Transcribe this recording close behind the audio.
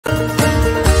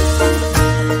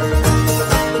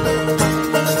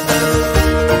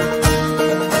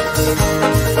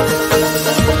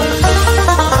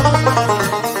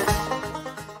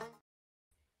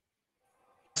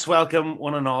welcome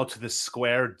one and all to the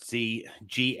Square D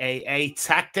GAA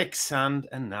Tactics and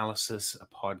Analysis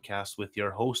podcast with your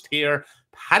host here,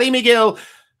 Paddy McGill,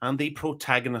 and the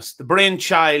protagonist, the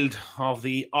brainchild of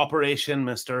the operation,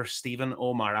 Mr. Stephen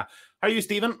O'Mara. How are you,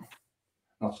 Stephen?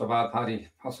 Not so bad, Paddy.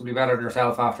 Possibly better than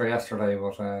yourself after yesterday,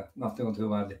 but not doing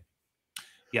too badly.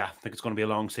 Yeah, I think it's going to be a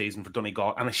long season for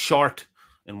Donegal, and a short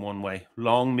in one way.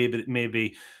 Long,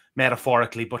 maybe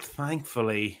metaphorically, but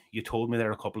thankfully, you told me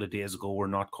there a couple of days ago we're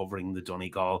not covering the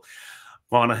Donegal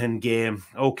Monaghan game.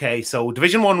 Okay, so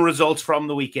Division 1 results from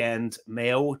the weekend.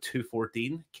 Mayo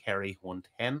 214, Kerry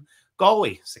 110,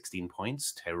 Galway 16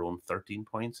 points, Tyrone 13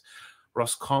 points.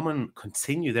 Roscommon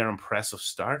continue their impressive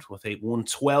start with a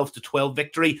 112-12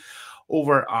 victory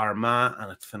over Armagh,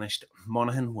 and it finished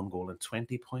Monaghan 1 goal and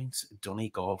 20 points,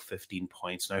 Donegal 15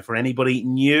 points. Now, for anybody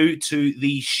new to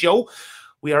the show,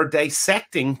 we are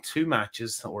dissecting two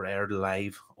matches that were aired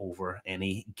live over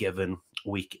any given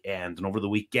weekend. And over the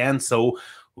weekend, so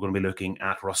we're going to be looking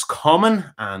at Roscommon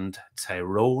and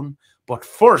Tyrone. But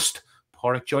first,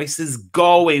 Pádraic Joyce's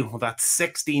Galway with that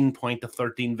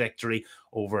 16-13 victory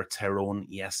over Tyrone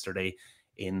yesterday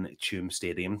in Tuam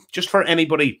Stadium. Just for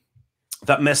anybody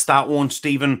that missed that one,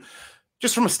 Stephen,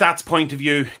 just from a stats point of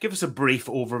view, give us a brief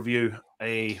overview,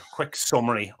 a quick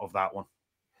summary of that one.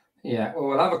 Yeah, well,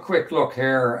 we'll have a quick look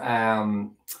here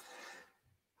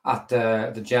at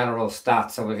the general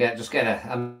stats, so we'll just get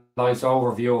a nice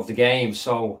overview of the game.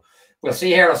 So we'll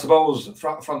see here, I suppose,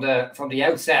 from the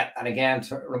outset, and again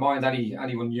to remind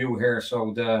anyone new here.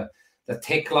 So the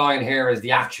thick line here is the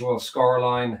actual score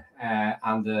line,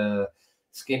 and the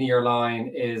skinnier line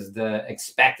is the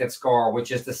expected score, which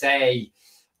is to say,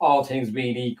 all things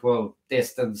being equal,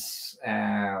 distance,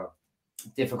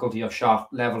 difficulty of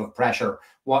shot, level of pressure,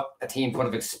 what a team could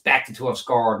have expected to have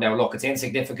scored. Now, look, it's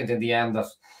insignificant in the end that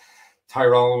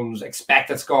Tyrone's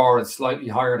expected score is slightly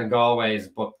higher than Galway's,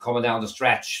 but coming down the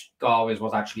stretch, Galway's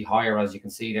was actually higher, as you can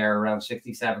see there, around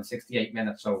 67, 68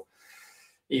 minutes. So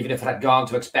even if it had gone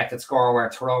to expected score where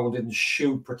Tyrone didn't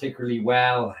shoot particularly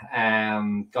well,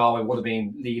 Galway would have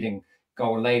been leading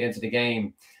going late into the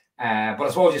game. But I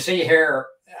suppose you see here,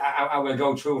 I will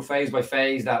go through phase by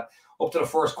phase, that up to the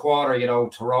first quarter, you know,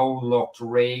 Tyrone looked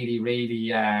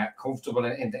really comfortable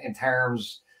in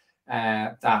terms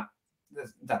that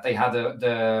they had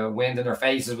the wind in their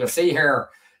faces. We'll see here,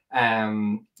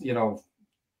 you know,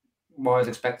 might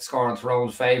expect to score in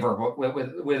Tyrone's favour, but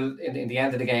we'll in the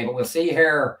end of the game. But we'll see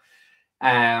here,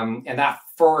 in that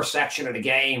first section of the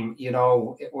game, you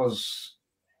know, it was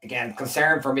again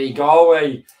concern for me.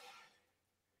 Galway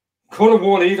could have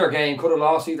won either game, could have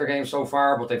lost either game so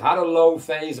far, but they've had a low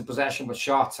phase of possession with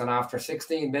shots. And after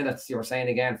 16 minutes, you were saying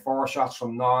again, 4 shots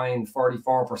from 9,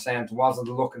 44%, wasn't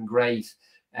looking great.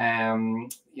 You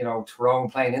know, Tyrone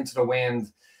playing into the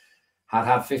wind had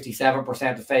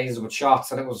 57% of phases with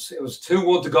shots, and it was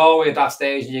 2-1 to Galway at that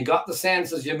stage. And you got the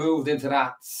sense as you moved into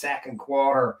that second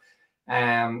quarter,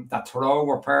 that Tyrone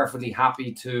were perfectly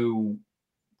happy to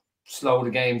slow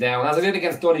the game down, as it did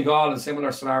against Donegal in a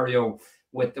similar scenario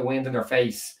with the wind in their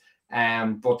face.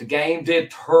 But the game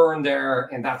did turn there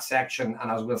in that section, and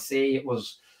as we'll see, it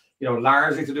was, you know,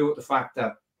 largely to do with the fact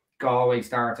that Galway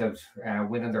started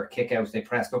winning their kickouts. They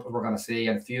pressed up, as we're going to see,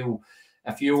 and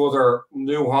a few other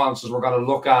nuances we're going to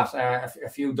look at, a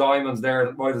few diamonds there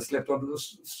that might have slipped under.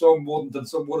 Some wouldn't, and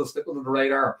some would have slipped under the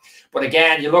radar. But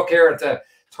again, you look here at the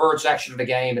third section of the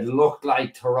game, it looked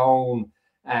like Tyrone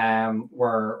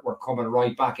were coming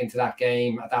right back into that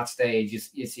game at that stage.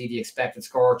 You see the expected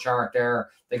score chart there.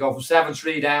 They go from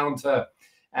 7-3 down to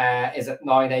is it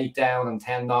 9-8 down and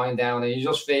 10-9 down, and you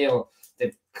just feel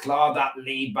they've clawed that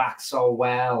lead back so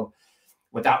well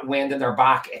with that wind in their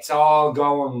back. It's all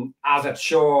going as it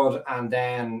should, and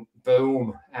then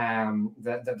boom,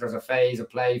 there's a phase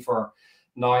of play for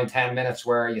 9-10 minutes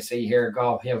where you see here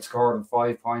Galway outscored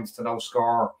 5 points to no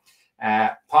score.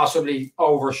 Possibly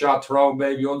overshot Tyrone,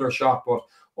 maybe undershot, but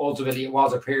ultimately it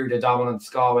was a period of dominance.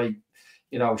 Galway,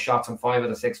 you know, shots in 5 of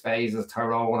the 6 phases,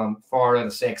 Tyrone on 4 out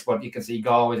of 6, but you can see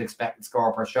Galway's expected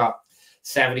score per shot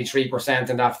 73%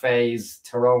 in that phase,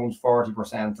 Tyrone's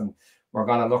 40%, and we're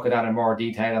going to look at that in more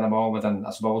detail in a moment. And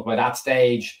I suppose by that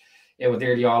stage, it was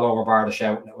nearly all over bar the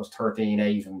shout, and it was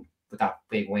 13-8, and with that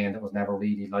big win, it was never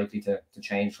really likely to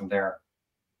change from there.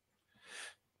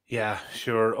 Yeah,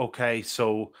 sure. Okay,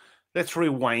 so let's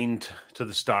rewind to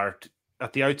the start.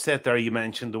 At the outset there, you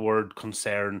mentioned the word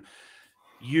concern.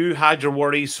 You had your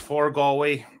worries for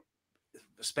Galway,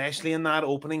 especially in that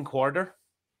opening quarter.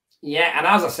 Yeah, and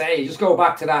as I say, just go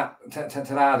back to that,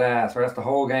 so that's the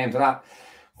whole game, to that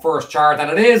first chart, and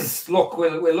it is, look,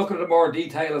 we'll look at it in more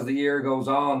detail as the year goes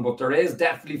on, but there is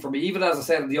definitely, for me, even as I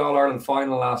said in the All-Ireland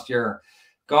final last year,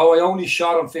 Galway only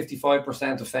shot on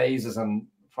 55% of phases, and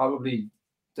probably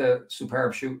the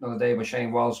superb shooting on the day by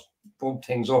Shane Walsh bumped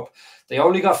things up. They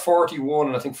only got 41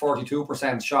 and I think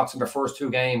 42% shots in their first 2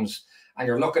 games, and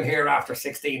you're looking here after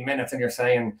 16 minutes and you're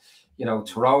saying, you know,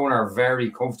 Tyrone are very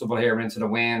comfortable here into the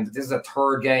wind. This is a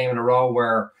 3rd game in a row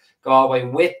where Galway,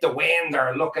 with the wind,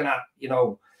 are looking at, you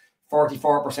know,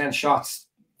 44% shots,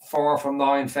 4 from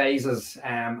 9 phases,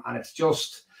 and it's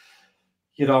just,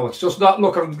 you know, it's just not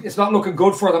looking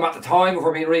good for them at the time, if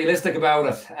we're being realistic about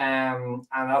it. And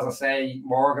as I say,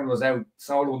 Morgan was out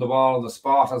soloing the ball on the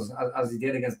spot as he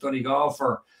did against Donegal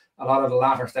for a lot of the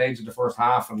latter stage of the first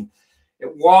half, and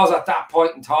it was at that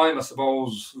point in time, I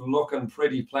suppose, looking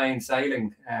pretty plain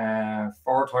sailing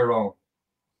for Tyrone.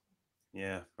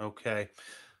 Yeah. Okay.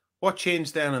 What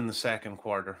changed then in the second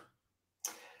quarter?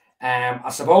 I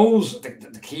suppose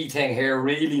the key thing here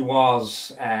really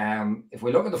was, if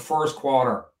we look at the first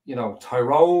quarter, you know,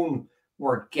 Tyrone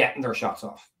were getting their shots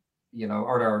off, you know,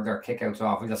 or their kickouts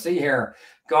off. And you'll see here,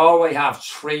 Galway have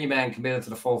 3 men committed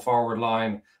to the full forward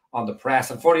line on the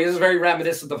press. And funny, this is very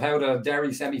reminiscent of how the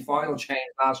Derry semi-final changed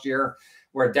last year,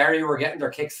 where Derry were getting their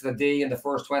kicks to the D in the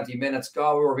first 20 minutes.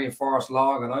 Galway were being forced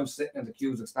long, and I'm sitting in the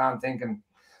Cusack stand thinking,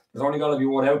 there's only going to be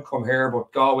one outcome here,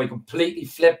 but Galway completely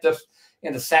flipped it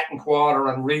in the second quarter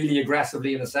and really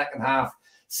aggressively in the second half.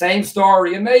 Same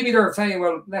story. And maybe they're saying,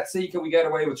 well, let's see, can we get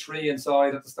away with 3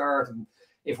 inside at the start? And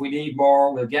if we need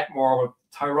more, we'll get more. But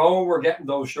Tyrone were getting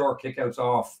those short kickouts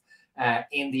off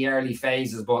in the early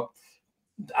phases. But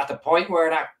at the point where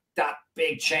that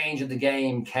big change in the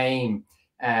game came,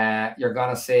 you're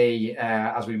going to see,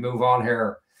 as we move on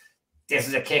here, this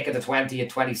is a kick at the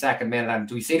 20th, 22nd minute. And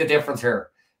do we see the difference here?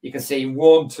 You can see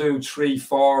 1, 2, 3,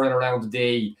 4 in around the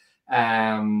D.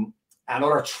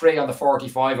 Another 3 on the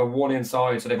 45 and 1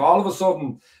 inside. So they've all of a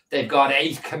sudden, they've got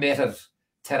 8 committed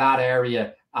to that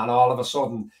area. And all of a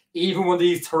sudden, even when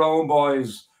these Tyrone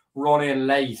boys run in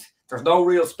late, there's no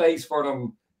real space for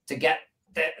them to get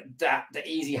the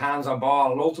easy hands on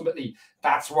ball. And ultimately,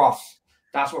 that's what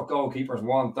goalkeepers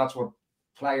want. That's what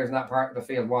players in that part of the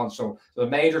field want. So the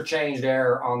major change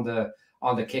there on the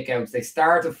kickouts. They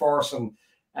started forcing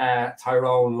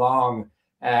Tyrone long.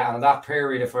 And in that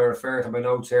period, if I refer to my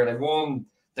notes here,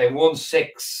 they won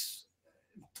 6.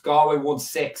 Galway won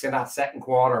 6 in that second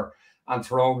quarter, and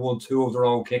Tyrone won 2 of their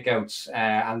own kickouts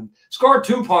and scored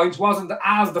 2 points. Wasn't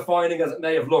as defining as it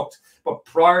may have looked, but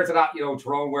prior to that, you know,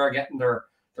 Tyrone were getting their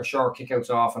short kickouts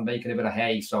off and making a bit of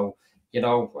hay. So, you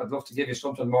know, I'd love to give you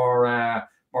something more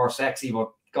sexy,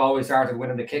 but Galway started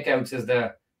winning the kickouts is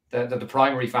the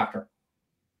primary factor.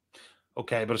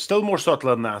 Okay, but it's still more subtle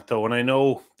than that, though, and I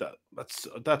know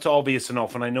that's obvious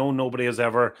enough, and I know nobody has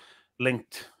ever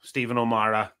linked Stephen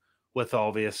O'Mara with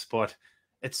obvious, but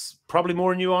it's probably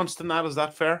more nuanced than that. Is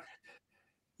that fair?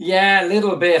 Yeah, a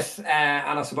little bit,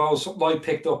 and I suppose something I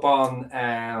picked up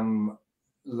on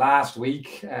last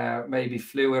week, maybe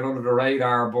flew in under the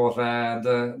radar, but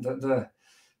the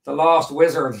lost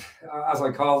wizard, as I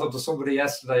called up to somebody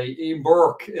yesterday, Ian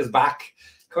Burke is back.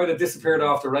 Kind of disappeared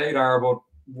off the radar, but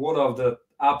one of the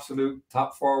absolute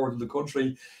top forwards in the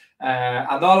country.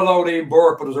 And not alone Ian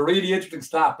Burke, but it was a really interesting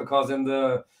stat because in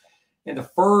the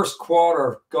first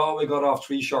quarter, Galway got off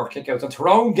 3 short kickouts, and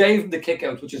Tyrone gave them the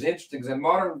kickouts, which is interesting because in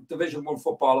modern Division 1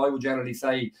 football, I would generally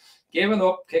say giving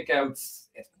up kickouts,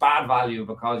 it's bad value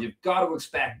because you've got to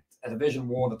expect a Division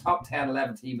 1, the top 10,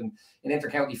 11 team in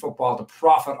intercounty football to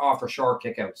profit off their short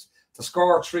kickouts, to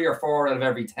score 3 or 4 out of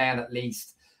every 10 at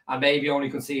least, and maybe only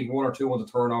concede 1 or 2 on the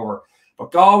turnover.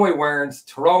 But Galway weren't.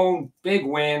 Tyrone, big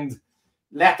wind,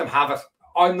 let them have it.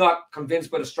 I'm not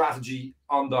convinced by the strategy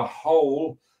on the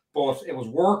whole, but it was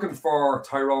working for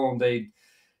Tyrone. They'd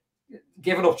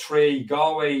given up 3.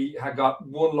 Galway had got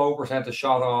 1 low percentage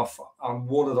shot off on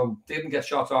 1 of them. Didn't get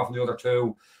shots off on the other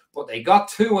 2, but they got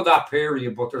 2 in that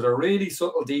period. But there's a really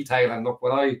subtle detail. And look,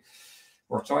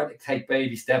 we're trying to take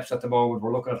baby steps at the moment.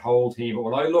 We're looking at whole team. But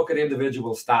when I look at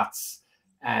individual stats,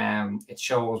 it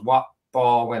shows what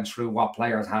ball went through what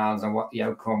players' hands and what the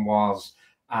outcome was.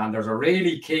 And there's a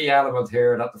really key element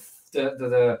here that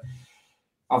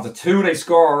of the 2 they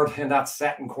scored in that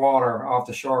second quarter of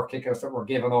the short kickouts that were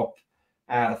given up,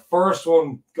 the first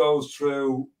one goes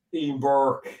through Ian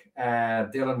Burke,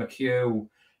 Dylan McHugh,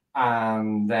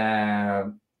 and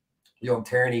young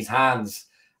Tierney's hands,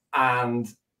 and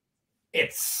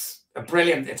it's a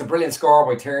brilliant score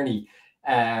by Tierney.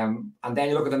 And then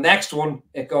you look at the next one,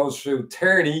 it goes through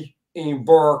Tierney, Ian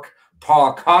Burke,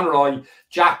 Paul Conroy,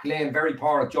 Jack Lynn, very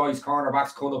poor at Joyce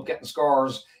cornerbacks coming up getting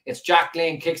scores. It's Jack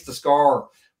Lynn kicks the score,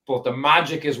 but the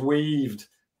magic is weaved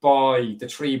by the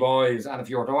three boys. And if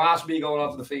you were to ask me going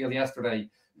onto the field yesterday,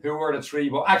 who were the three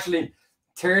boys? Actually,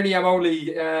 Tierney, I'm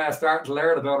only starting to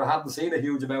learn about. I hadn't seen a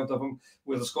huge amount of him.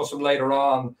 We'll discuss him later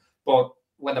on. But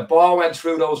when the ball went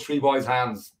through those three boys'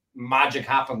 hands, magic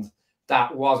happened.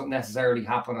 That wasn't necessarily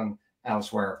happening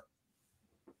elsewhere.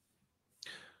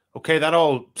 Okay, that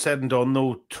all said and done,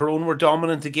 though. Tyrone were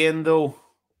dominant again, though,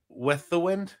 with the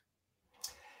wind.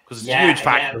 Because it's a huge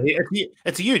factor.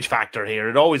 It's a huge factor here.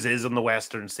 It always is on the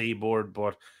Western Seaboard,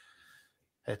 but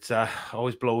it's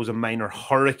always blows a minor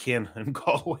hurricane in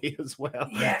Galway as well.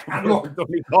 Yeah, and look,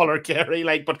 Donegal or Kerry,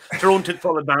 but Tyrone took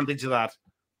full advantage of that.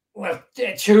 Well,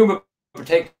 Tuam in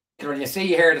particular, you see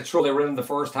here the trouble they were in the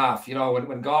first half. You know,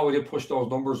 when Galway did push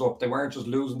those numbers up, they weren't just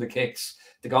losing the kicks.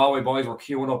 The Galway boys were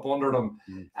queuing up under them,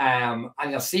 and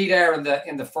you'll see there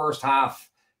in the first half,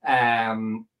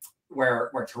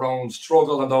 where Tyrone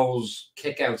struggled on those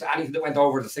kickouts. Anything that went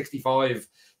over the 65,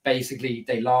 basically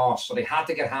they lost. So they had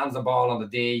to get hands on ball on the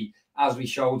D. As we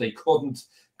showed, they couldn't.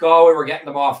 Galway were getting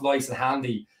them off nice and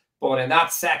handy. But in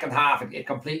that second half, it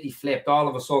completely flipped. All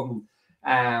of a sudden,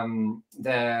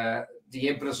 the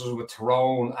impetus was with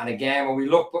Tyrone. And again, when we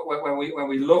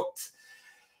looked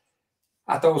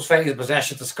at those phases of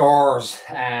possession to scores,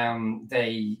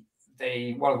 they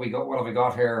what have we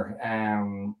got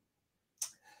here?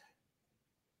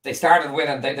 They started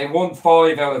winning. They won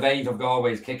 5 out of 8 of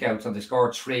Galway's kickouts, and they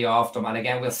scored 3 off them. And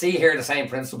again, we'll see here the same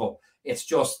principle. It's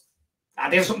just,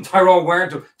 and there's something Tyrone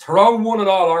weren't doing. Tyrone won it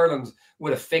All Ireland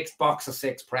with a fixed box of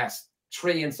 6 press,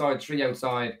 3 inside, 3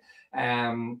 outside.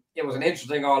 It was an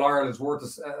interesting All Ireland. It's worth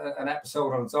an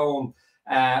episode on its own.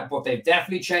 But they've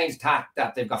definitely changed tack.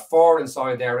 That they've got 4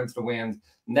 inside there into the wind.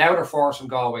 Now they're forcing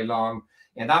Galway long.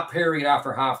 In that period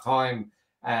after half time,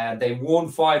 they won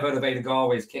 5 out of 8 of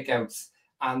Galway's kickouts,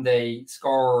 and they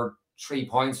scored 3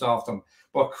 points off them.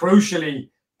 But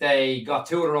crucially, they got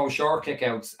 2 of their own short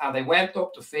kickouts, and they went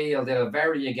up the field in a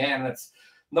very, again, it's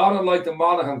not unlike the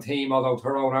Monaghan team, although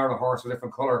Tyrone are the horse with a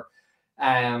different colour.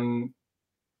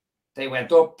 They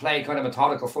went up, played kind of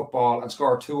methodical football, and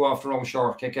scored 2 off their own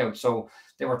short kickouts. So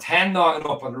they were 10-9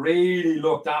 up and really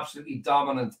looked absolutely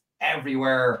dominant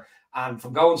everywhere. And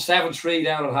from going 7-3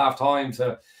 down at half time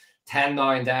to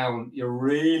 10-9 down, you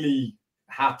really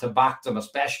had to back them,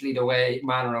 especially the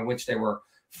manner in which they were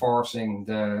forcing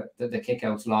the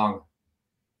kickouts long.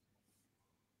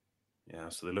 Yeah,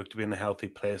 so they look to be in a healthy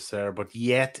place there. But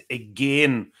yet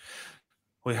again,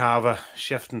 we have a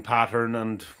shifting pattern,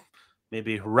 and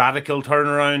maybe radical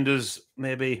turnaround is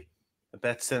maybe a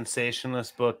bit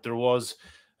sensationalist, but there was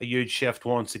a huge shift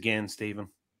once again, Stephen.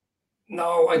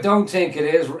 No, I don't think it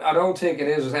is. I don't think it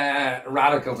is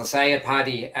radical to say it,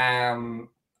 Paddy. And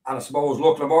I suppose,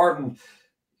 look, Lamorden,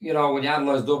 you know, when you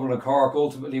analyse Dublin and Cork,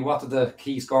 ultimately, what did the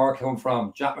key score come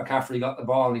from? Jack McCaffrey got the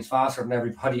ball and he's faster than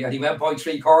everybody, and he went by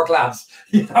 3 Cork lads.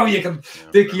 You know, you can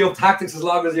dicky up tactics as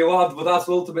long as you want, but that's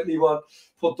ultimately what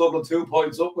put Dublin 2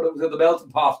 points up when it was in the melting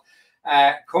pot.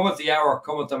 Cometh the hour,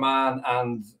 cometh the man,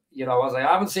 and, you know, as I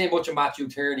haven't seen much of Matthew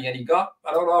Tierney, and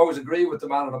I don't always agree with the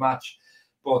man of the match,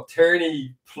 but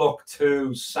Tierney plucked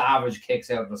 2 savage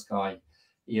kicks out of the sky,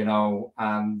 you know,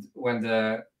 and when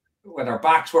their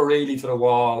backs were really to the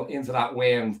wall, into that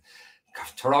wind,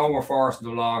 Tyrone were forcing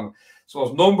them along. So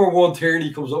as number 1,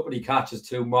 Tierney comes up and he catches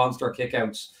 2 monster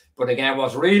kickouts. But again,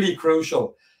 what's really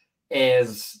crucial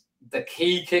is the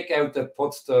key kick out that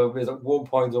puts the, is at 1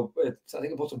 point up, I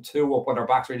think it puts them 2 up when their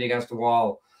back's really against the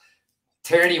wall.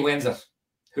 Tierney wins it.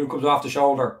 Who comes off the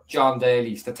shoulder? John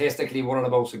Daly, statistically one of the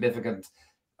most significant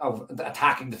of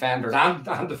attacking defenders and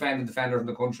defending defenders in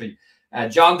the country.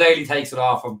 John Daly takes it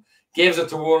off him, gives it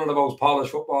to one of the most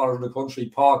polished footballers in the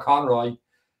country, Paul Conroy,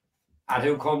 and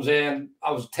who comes in.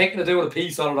 I was thinking of doing a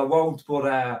piece on it, I won't, but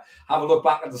have a look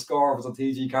back at the score. It was on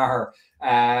TG Carr.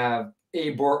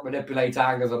 Ian Burke manipulates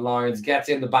angles and lines, gets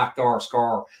in the back door,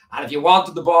 score. And if you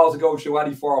wanted the ball to go through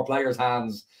any 4 players'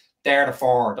 hands, they're the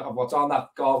 4 of what's on that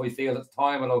Galway field at the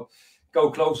time. And I'll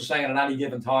go close to saying at any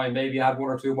given time, maybe you had 1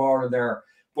 or 2 more in there.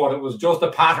 But it was just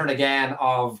a pattern again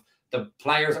of the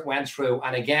players that went through.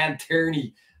 And again,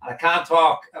 Tierney, and I can't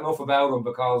talk enough about him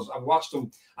because I've watched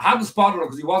him. I hadn't spotted him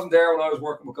because he wasn't there when I was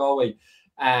working with Galway.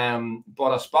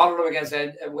 But I spotted him against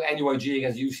NUIG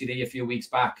against UCD a few weeks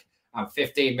back. And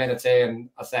 15 minutes in,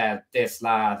 I said, this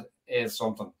lad is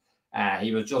something.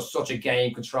 He was just such a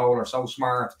game controller, so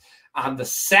smart. And the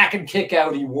second kick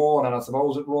out he won, and I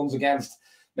suppose it runs against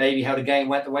maybe how the game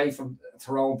went away from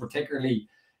Tyrone, particularly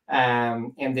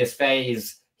in this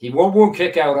phase. He won 1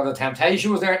 kick out, and the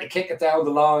temptation was there to kick it down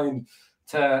the line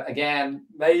to, again,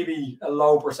 maybe a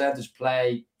low percentage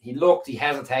play. He looked, he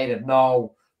hesitated.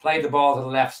 No, played the ball to the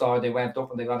left side. They went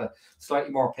up and they got a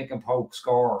slightly more pick and poke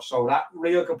score. So that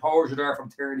real composure there from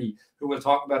Tierney, who we'll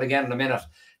talk about again in a minute.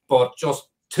 But just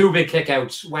two big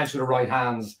kickouts went to the right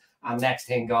hands, and next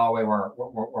thing Galway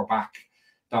were back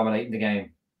dominating the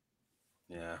game.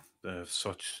 Yeah, there's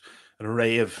such an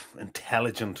array of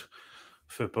intelligent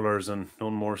footballers, and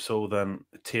none more so than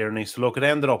Tierney. So look, it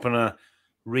ended up in a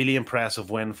really impressive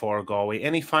win for Galway.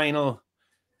 Any final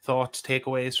thoughts,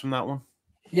 takeaways from that one?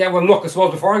 Yeah, well, look, I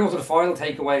suppose before I go to the final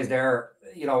takeaways there,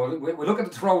 we look at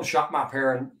the Tyrone shot map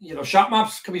here, and, shot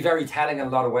maps can be very telling in a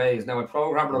lot of ways. Now, a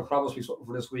programmer will promise me something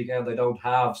for this weekend I don't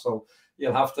have, so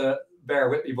you'll have to bear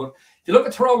with me. But if you look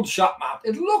at Tyrone's shot map,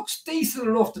 it looks decent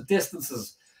enough, the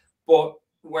distances, but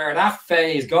where that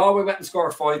phase, Galway went and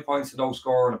scored 5 points to no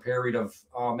score in a period of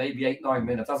maybe 8-9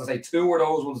 minutes. As I say, two were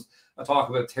those ones I talk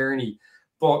about Tierney.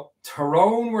 But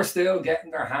Tyrone were still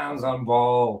getting their hands on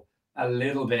ball a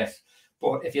little bit.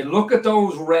 But if you look at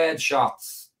those red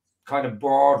shots, kind of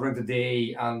bordering the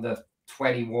D and the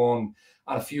 21,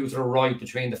 and a few to the right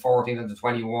between the 14 and the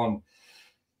 21,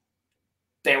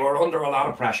 they were under a lot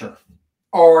of pressure.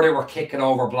 Or they were kicking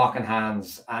over blocking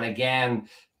hands. And again,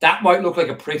 that might look like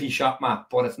a pretty shot map,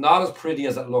 but it's not as pretty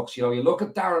as it looks. You look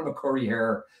at Darren McCurry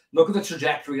here, look at the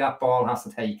trajectory that ball has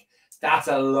to take. That's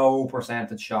a low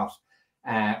percentage shot.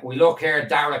 We look here at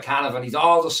Darragh Canavan. He's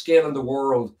all the skill in the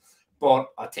world, but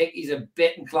I think he's a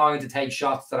bit inclined to take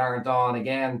shots that aren't on.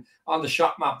 Again, on the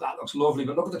shot map, that looks lovely,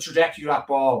 but look at the trajectory of that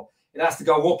ball. It has to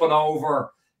go up and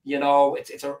over.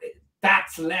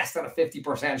 That's less than a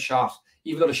 50% shot,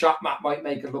 even though the shot map might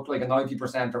make it look like a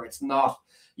 90%, or it's not.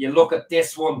 You look at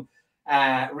this one,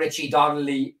 Richie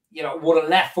Donnelly, would a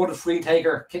left-footed free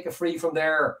taker kick a free from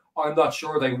there? I'm not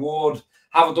sure they would.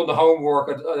 Haven't done the homework.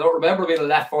 I don't remember being a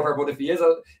left footer, but if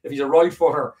he's a right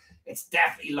footer, it's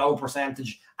definitely low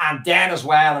percentage. And then as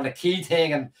well, and the key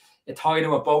thing, and it tied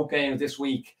him at both games this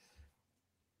week,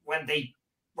 when they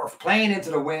were playing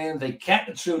into the wind, they kept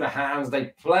it through the hands.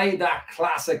 They played that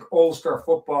classic Ulster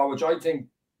football, which I think,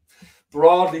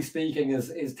 broadly speaking,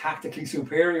 is tactically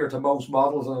superior to most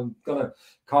models. And I'm going to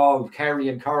call Kerry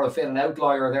and Cara Finn an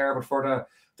outlier there, but for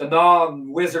the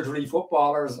non-wizardry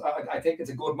footballers, I think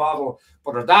it's a good model.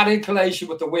 But there's that inclination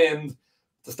with the wind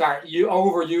to start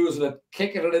overusing it,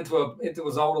 kicking it into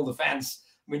a zonal defence.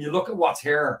 When you look at what's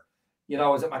here,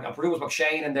 is it like Bruce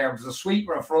McShane in there? There's a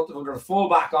sweeper in front of him, there's a full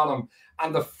back on him,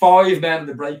 and the 5 men in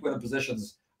the break-winning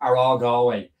positions are all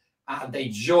Galway. And they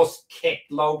just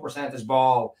kicked low percentage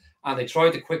ball, and they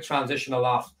tried the quick transition a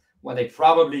lot when they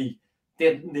probably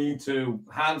didn't need to.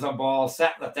 Hands on ball,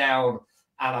 settle it down.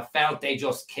 And I felt they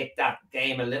just kicked that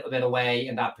game a little bit away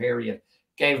in that period.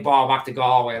 Gave the ball back to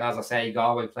Galway. And as I say,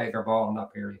 Galway played their ball in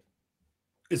that period.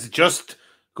 Is it just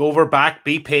go over back,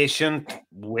 be patient,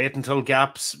 wait until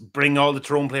gaps, bring all the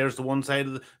Tyrone players to one side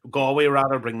of the Galway,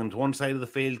 rather, bring them to one side of the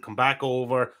field, come back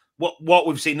over? What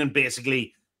we've seen in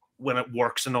basically when it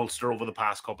works in Ulster over the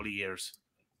past couple of years?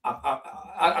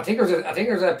 I think there's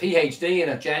a PhD in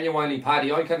it, genuinely,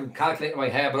 Paddy. I can calculate in my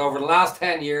head, but over the last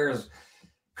 10 years,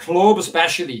 club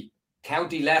especially,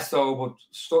 county less so,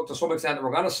 but to some extent,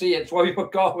 we're going to see it. It's why we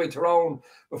put Galway Tyrone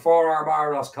before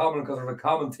Armagh Roscommon, because they're a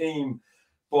common team.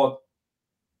 But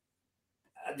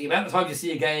the amount of times you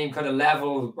see a game kind of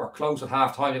level or close at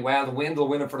half time, well, the wind will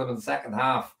win it for them in the second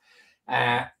half.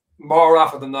 More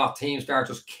often than not, teams start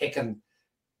just kicking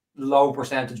low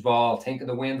percentage ball, thinking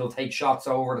the wind will take shots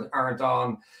over that aren't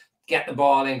on, get the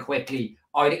ball in quickly.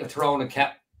 I think if Tyrone had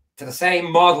kept to the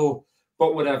same model,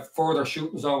 but with a further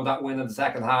shooting zone that win in the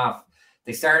second half,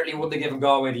 they certainly wouldn't have given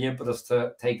Galway the impetus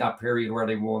to take that period where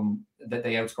they won, that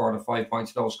they outscored a 5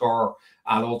 points no score,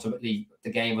 and ultimately the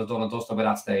game was done and dusted by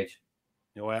that stage.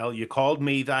 Well, you called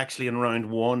me actually in round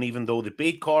 1, even though they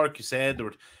beat Cork. You said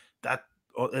that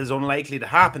is unlikely to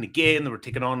happen again. They were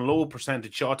taking on low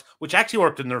percentage shots, which actually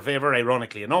worked in their favour,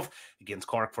 ironically enough, against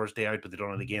Cork first day out, but they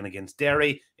done it again against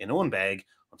Derry in Owenbeg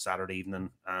on Saturday evening,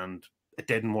 and it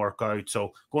didn't work out.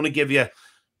 So going to give you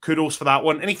kudos for that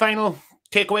one. Any final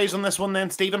takeaways on this one then,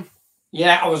 Stephen?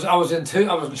 Yeah, I was in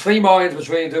 3 minds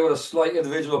between doing a slight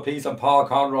individual piece on Paul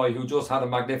Conroy, who just had a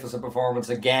magnificent performance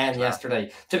again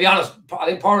yesterday. To be honest, I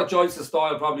think part of Joyce's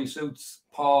style probably suits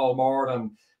Paul more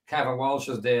than Kevin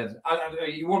Walsh's did.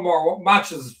 He won more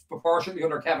matches proportionately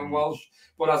under Kevin Walsh,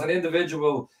 but as an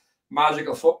individual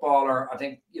magical footballer, I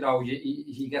think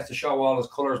he gets to show all his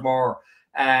colours more.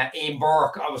 Ian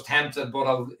Burke, I was tempted,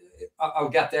 but I'll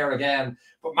get there again.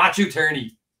 But Matthew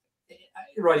Tierney,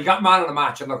 right? He got man of the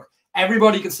match, and look,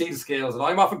 everybody can see the skills, and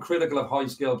I'm often critical of high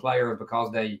skilled players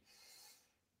because the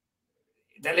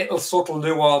little subtle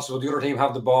nuances when the other team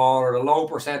have the ball, or the low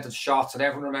percentage shots, and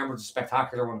everyone remembers the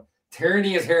spectacular one.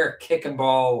 Tierney is here kicking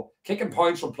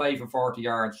points from play from 40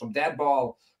 yards, from dead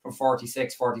ball from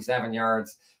 46, 47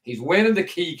 yards. He's winning the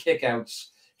key kickouts.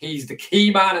 He's the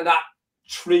key man in that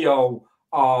trio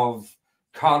of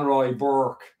Conroy,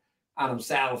 Burke, and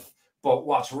himself. But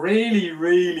what's really,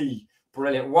 really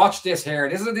brilliant, watch this here.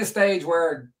 This is at this stage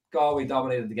where Galway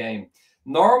dominated the game.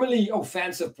 Normally,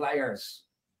 offensive players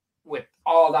with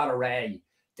all that array,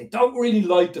 they don't really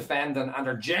like defending, and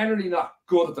they're generally not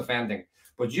good at defending.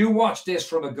 But you watch this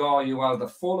from a guy who has the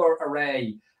full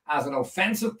array as an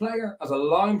offensive player, as a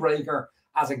line breaker,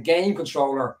 as a game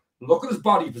controller. Look at his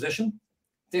body position.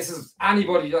 This is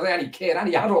anybody, any kid,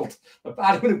 any adult,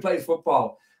 anyone who plays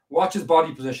football. Watch his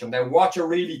body position. Now watch a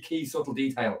really key subtle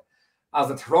detail. As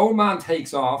the throw man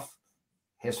takes off,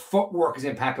 his footwork is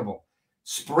impeccable.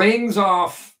 Springs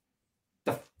off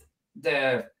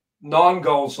the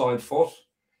non-goal side foot.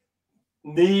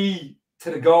 Knee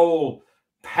to the goal,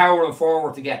 powering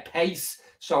forward to get pace.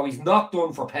 So he's not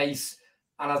done for pace.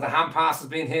 And as the hand pass is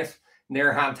being hit,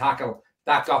 near hand tackle,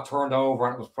 that got turned over,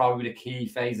 and it was probably the key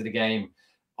phase of the game.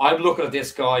 I'm looking at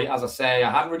this guy, as I say, I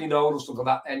hadn't really noticed until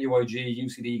that NUIG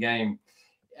UCD game.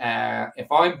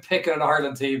 If I'm picking an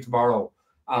Ireland team tomorrow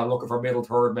and I'm looking for middle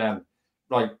third men,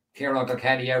 like Kieran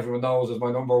Kilkenny, everyone knows is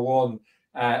my number one.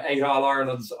 8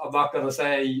 All-Irelands. I'm not going to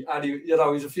say, and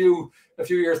he's a few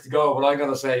years to go, but I'm going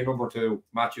to say number 2,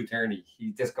 Matthew Tierney.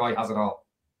 This guy has it all.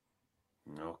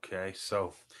 Okay,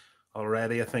 so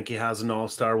already I think he has an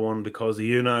all-star one because of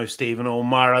you now, Stephen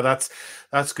O'Mara.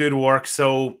 That's good work.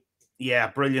 So yeah,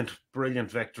 brilliant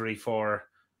victory for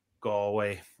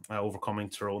Galway, overcoming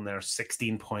Tyrone there,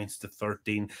 16 points to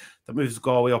 13. That moves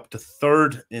Galway up to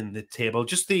 3rd in the table.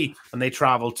 And they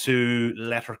travel to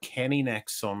Letterkenny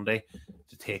next Sunday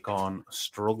to take on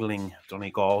struggling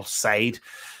Donegal side,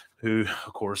 who,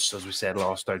 of course, as we said,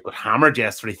 lost out, got hammered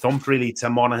yesterday, thumped really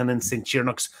to Monaghan and St.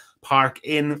 Tiernock's Park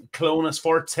in Clones.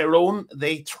 For Tyrone,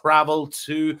 they travel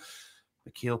to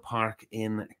McKeel Park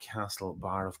in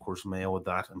Castlebar. Of course, Mayo with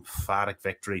that emphatic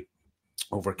victory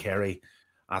over Kerry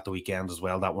at the weekend as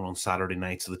well. That one on Saturday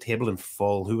night. So the table in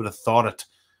full. Who would have thought it?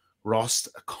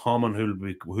 Roscommon,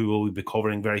 who will be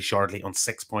covering very shortly, on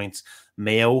 6 points.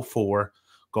 Mayo 4.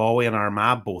 Galway and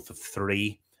Armagh both of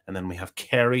 3. And then we have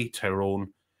Kerry,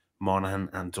 Tyrone, Monaghan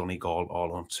and Donegal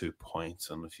all on 2 points.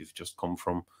 And if you've just come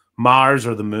from Mars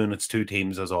or the Moon, it's 2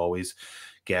 teams, as always,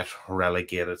 get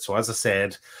relegated. So as I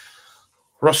said,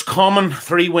 Roscommon,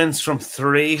 3 wins from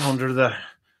 3 under the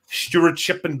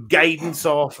stewardship and guidance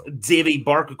of Davy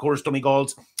Burke, of course,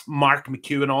 Donegal's Mark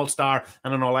McEwen, All-Star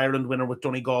and an All-Ireland winner with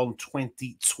Donegal in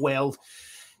 2012.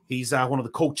 He's one of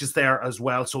the coaches there as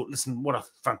well. So listen, what a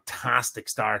fantastic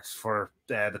start for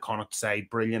the Connacht side.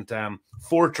 Brilliant.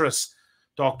 Fortress,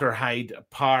 Dr. Hyde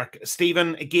Park.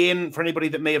 Stephen, again, for anybody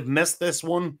that may have missed this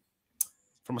one,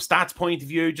 from a stats point of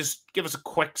view, just give us a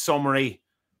quick summary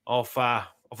of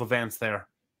events there.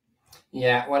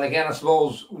 Yeah, well, again, I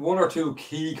suppose 1 or 2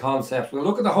 key concepts. We'll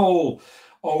look at the whole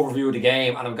overview of the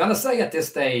game, and I'm going to say at this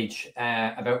stage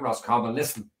about Roscommon,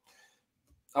 listen,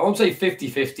 I won't say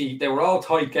 50-50. They were all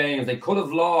tight games. They could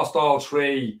have lost all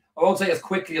 3. I won't say as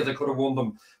quickly as they could have won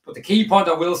them. But the key point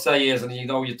I will say is, and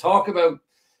you talk about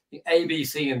the A, B,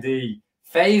 C, and D,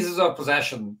 phases of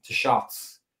possession to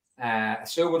shots,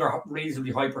 assuming they're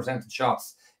reasonably high percentage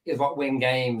shots, is what win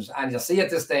games. And you'll see at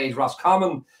this stage,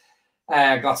 Roscommon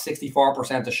got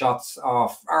 64% of shots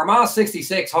off. Armagh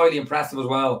 66, highly impressive as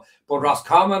well. But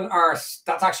Roscommon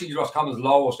that's actually Roscommon's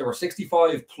lowest. They were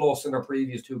 65 plus in their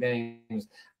previous 2 games.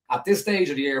 At this stage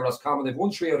of the year, Roscommon, they've won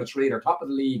 3 out of 3. They're top of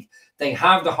the league. They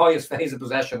have the highest phase of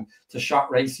possession to shot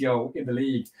ratio in the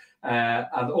league.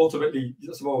 And ultimately,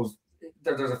 I suppose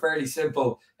there's a fairly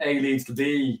simple A leads to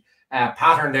B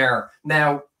pattern there.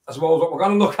 Now, I suppose what we're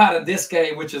going to look at in this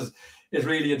game, which is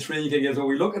really intriguing, is when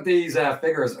we look at these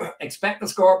figures, expected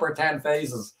score per 10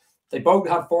 phases. They both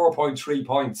have 4.3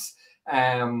 points.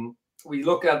 We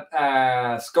look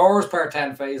at scores per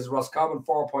 10 phases. Roscommon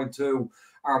 4.2,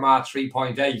 Armagh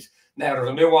 3.8. Now, there's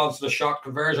a nuance to the shot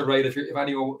conversion rate. If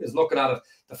anyone is looking at it,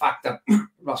 the fact that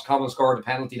Roscommon scored a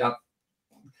penalty, that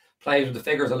plays with the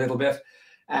figures a little bit.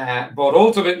 But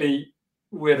ultimately,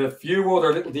 with a few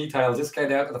other little details, this came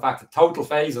down to the fact that total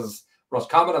phases,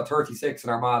 Roscommon at 36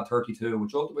 and Armagh at 32,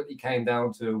 which ultimately came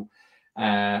down to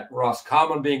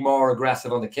Roscommon being more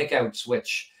aggressive on the kickouts,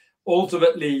 which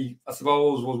ultimately, I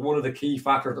suppose, was one of the key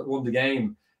factors that won the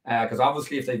game. Because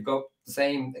obviously, if they've got the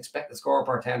same expected score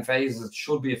per 10 phases, it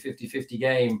should be a 50-50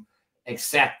 game,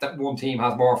 except that one team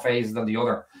has more phases than the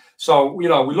other. So, we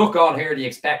look on here, the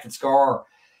expected score.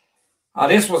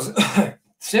 This was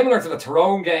similar to the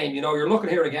Tyrone game. You're looking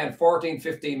here again, 14,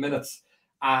 15 minutes.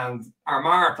 And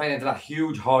Armagh are playing into that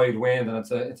huge high wind, and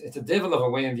it's a devil of a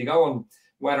wind. You go on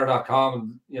weather.com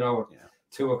and, you know,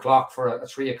 2 o'clock for a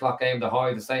 3 o'clock game to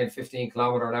Hyde, it's saying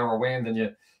 15-kilometre-an-hour wind, and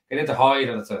you get into Hyde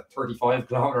and it's a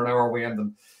 35-kilometre-an-hour wind,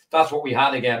 and that's what we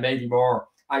had again, maybe more.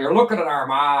 And you're looking at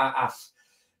Armagh at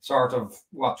sort of,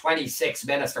 26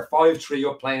 minutes, they're 5-3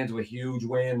 up playing into a huge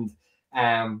wind.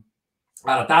 And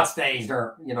at that stage,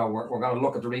 we're going to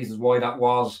look at the reasons why that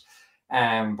was.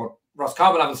 But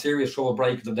Roscommon having serious trouble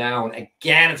breaking them down.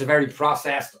 Again, it's a very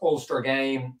processed Ulster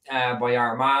game by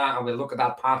Armagh, and we'll look at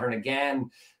that pattern again.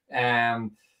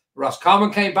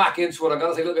 Roscommon came back into it, I'm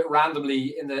going to say a little bit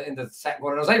randomly in the second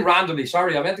quarter. I say randomly,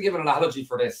 sorry, I meant to give an analogy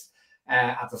for this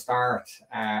at the start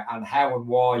and how and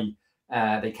why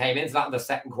they came into that in the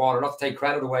second quarter. Not to take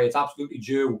credit away, it's absolutely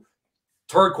due.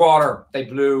 Third quarter, they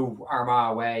blew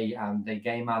Armagh away and they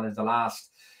game managed the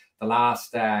last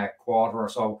quarter or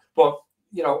so. But,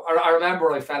 you know, I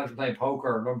remember I fell into playing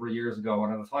poker a number of years ago,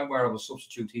 and at a time where I was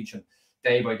substitute teaching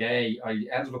day by day, I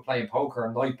ended up playing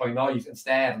poker night by night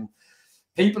instead. And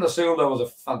people assumed I was a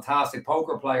fantastic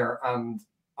poker player, and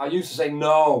I used to say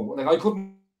no. Like, I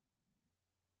couldn't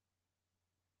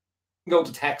go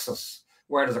to Texas,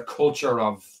 where there's a culture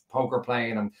of poker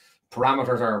playing and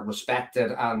parameters are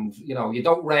respected, and, you know, you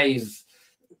don't raise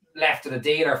left of the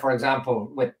dealer, for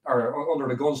example, or under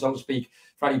the gun, so to speak,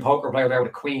 for any poker player there with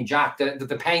a queen jack.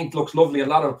 The paint looks lovely. A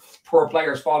lot of poor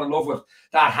players fall in love with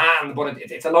that hand, but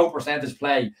it's a low percentage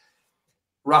play.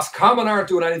 Roscommon aren't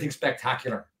doing anything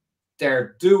spectacular.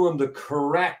 They're doing the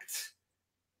correct,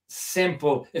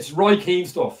 simple, it's Roy Keane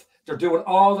stuff. They're doing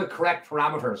all the correct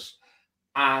parameters,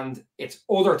 and it's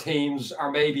other teams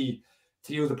are maybe,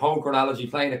 to use the poker analogy,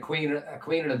 playing a queen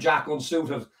and a jack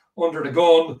unsuited under the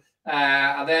gun.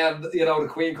 And then, you know, the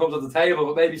queen comes to the table,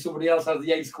 but maybe somebody else has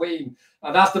the ace queen.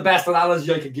 And that's the best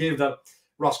analogy I could give, that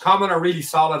Roscommon are really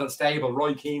solid and stable,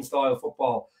 Roy Keane style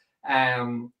football.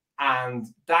 And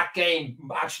that game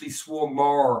actually swung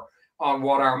more on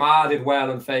what Armagh did well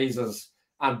in phases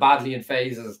and badly in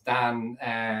phases than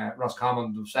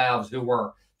Roscommon themselves, who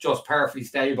were just perfectly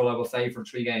stable, I will say, for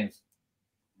 3 games.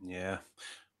 Yeah.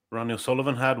 Ronnie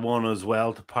O'Sullivan had one as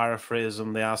well, to paraphrase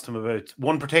him. They asked him about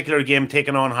one particular game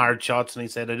taking on hard shots, and he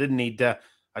said, I didn't need to.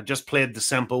 I just played the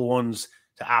simple ones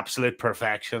to absolute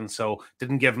perfection. So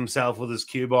didn't give himself with his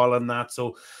cue ball and that.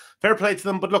 So fair play to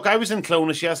them. But look, I was in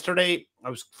Clonish yesterday. I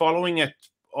was following it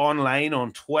online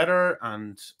on Twitter,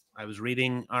 and I was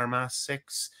reading Armagh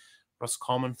 6,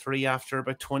 Roscommon 3 after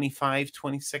about 25,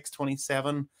 26,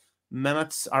 27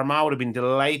 minutes. Armagh would have been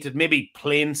delighted. Maybe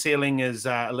plain sailing is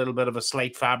a little bit of a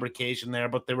slight fabrication there,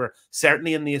 but they were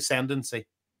certainly in the ascendancy.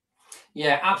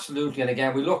 Yeah, absolutely. And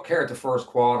again, we look here at the first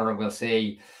quarter and we'll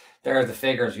see there are the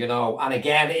figures, you know. And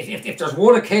again, if there's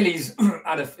one Achilles,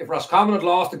 and if Roscommon had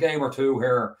lost a game or two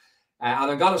here,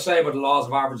 and I'm going to say about the laws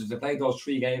of averages, they played those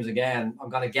 3 games again, I'm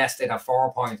going to guess they'd have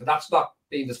 4 points. And that's not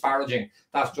being disparaging.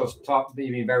 That's just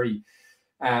being very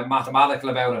mathematical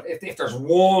about it. If there's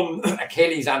one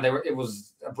Achilles, and it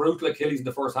was a brutal Achilles in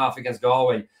the first half against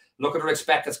Galway, look at their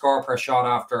expected score per shot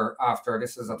after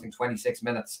this is, I think, 26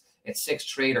 minutes. It's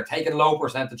 6-3. They're taking low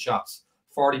percentage shots,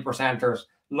 40%ers.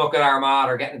 Look at Armagh,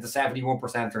 they're getting into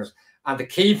 71%ers. And the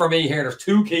key for me here, there's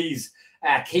 2 keys.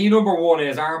 Key number 1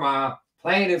 is Armagh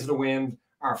playing into the wind,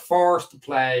 are forced to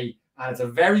play, and it's a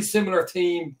very similar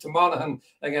team to Monaghan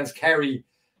against Kerry.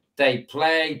 They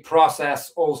play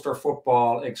process Ulster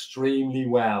football extremely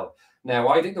well. Now,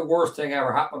 I think the worst thing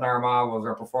ever happened to Armagh was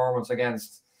their performance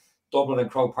against Dublin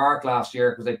and Croke Park last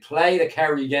year, because they played a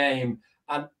Kerry game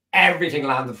and everything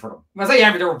landed for them. When I say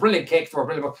everything, they were brilliant kicks, they were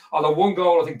brilliant. Although one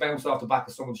goal, I think, bounced off the back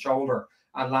of someone's shoulder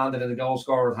and landed in the goal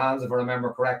scorer's hands, if I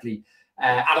remember correctly.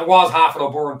 And it was half an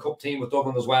O'Byrne Cup team with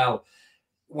Dublin as well.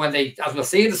 When they, as we'll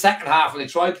see in the second half, when they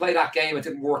tried to play that game, it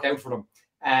didn't work out for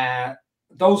them.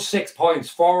 Those 6 points,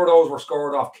 4 of those were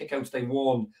scored off kickouts they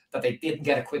won, that they didn't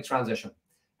get a quick transition.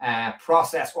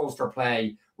 Process Ulster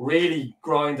play, really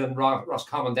grinding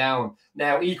Roscommon down.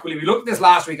 Now, equally, we looked at this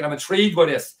last week, and I'm intrigued by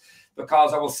this,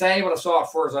 because I will say what I saw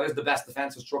at first, that is the best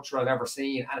defensive structure I've ever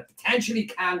seen, and it potentially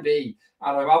can be.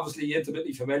 And I'm obviously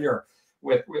intimately familiar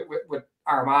with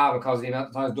Armagh, because of the amount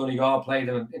of times Donegal played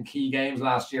them in key games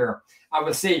last year. I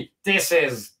will see, this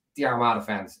is the Armagh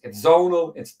defence. It's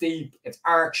zonal, it's deep, it's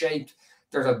arc-shaped.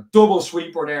 There's a double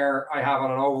sweeper there I have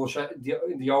on an oval,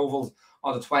 in the ovals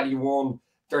on the 21.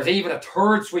 There's even a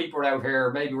third sweeper out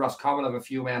here. Maybe Roscommon have a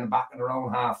few men back in their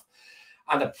own half.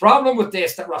 And the problem with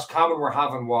this that Roscommon were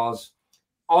having was,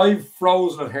 I've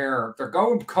frozen it here. They're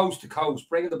going coast to coast,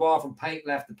 bringing the ball from paint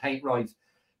left to paint right.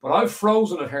 But I've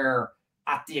frozen it here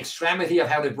at the extremity of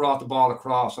how they brought the ball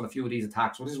across on a few of these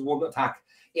attacks. So this is one attack.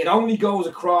 It only goes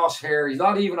across here. He's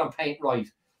not even on paint right.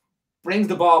 Brings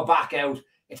the ball back out.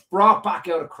 It's brought back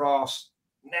out across.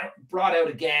 Now brought out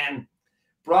again.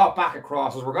 Brought back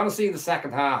across. As we're going to see in the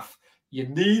second half, you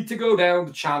need to go down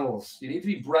the channels. You need to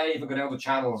be brave and go down the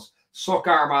channels. Suck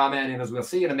Armagh men in, as we'll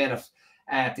see in a minute,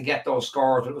 to get those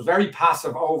scores. It was very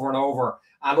passive over and over.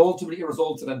 And ultimately it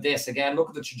resulted in this. Again, look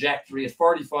at the trajectory. It's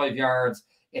 45 yards.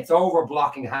 It's over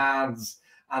blocking hands.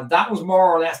 And that was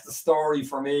more or less the story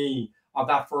for me of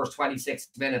that first 26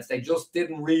 minutes. They just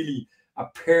didn't really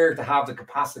appear to have the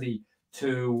capacity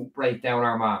to break down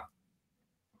Armagh.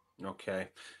 Okay.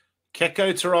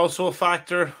 Kickouts are also a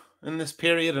factor in this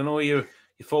period. I know you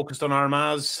focused on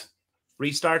Armagh's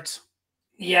restarts.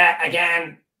 Yeah,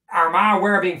 again, Armagh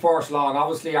were being forced long.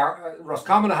 Obviously,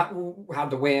 Roscommon had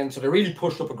the win, so they really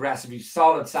pushed up aggressively.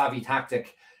 Solid, savvy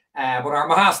tactic. But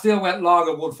Armagh still went long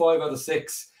and won 5 out of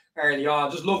 6 early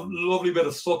on. Just lovely bit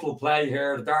of subtle play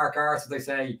here. The dark arts, as they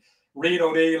say. Rian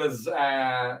O'Neill is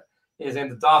in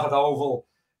the dotted oval.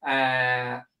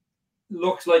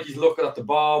 Looks like he's looking at the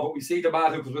ball, but we see the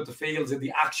man who comes with the fields in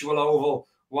the actual oval.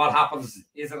 What happens?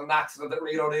 Is it an accident that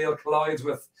Rian O'Neill collides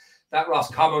with that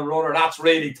Roscommon runner? That's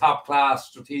really top class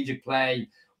strategic play.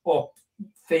 Up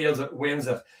fields it, wins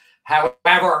it.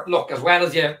 However, look, as well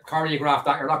as you choreograph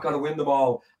that, you're not going to win them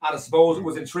all. And I suppose it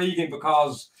was intriguing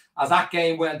because as that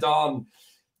game went on,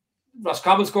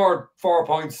 Roscommon scored 4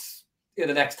 points in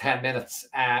the next 10 minutes.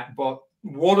 But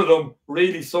one of them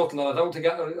really subtle, and I don't think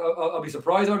I'll be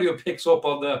surprised how he picks up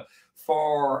on the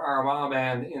 4 Armagh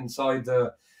men inside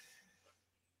the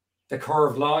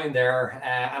curved line there.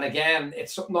 And again,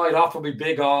 it's something I'd often be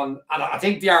big on. And I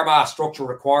think the Armagh structure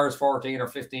requires 14 or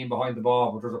 15 behind the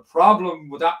ball, but there's a problem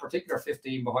with that particular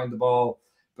 15 behind the ball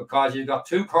because you've got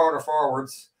 2 corner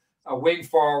forwards, a wing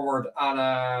forward, and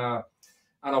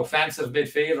an offensive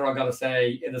midfielder, I'm going to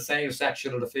say, in the same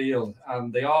section of the field.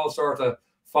 And they all sort of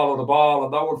follow the ball,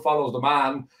 and no one follows the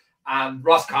man. And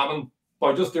Roscommon,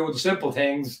 by just doing the simple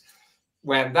things,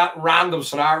 when that random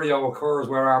scenario occurs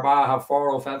where Armagh have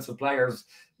 4 offensive players,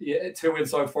 2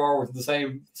 inside forwards in the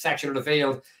same section of the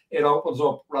field, it opens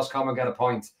up. Roscommon get a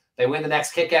point. They win the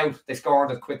next kick out. They score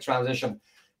in a quick transition.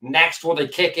 Next one, they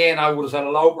kick in. I would have said a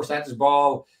low percentage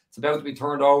ball. It's about to be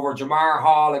turned over. Jamar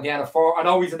Hall, again, a 4. I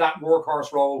know he's in that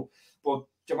workhorse role, but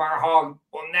Jamar Hall,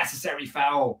 unnecessary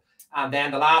foul. And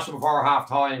then the last one before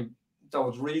half-time, that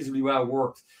was reasonably well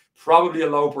worked. Probably a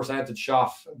low percentage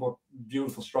shot, but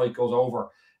beautiful strike goes over.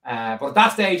 But at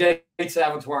that stage,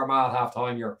 8-7 to Armagh at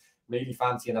half-time, you're really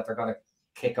fancying that they're going to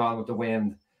kick on with the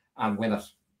wind and win it.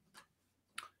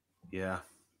 Yeah,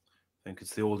 I think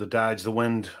it's the old adage, the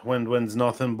wind wins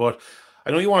nothing. But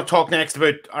I know you want to talk next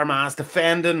about Armagh's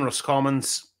defending,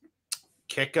 Roscommon's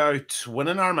kick-out,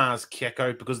 winning Armagh's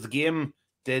kick-out, because the game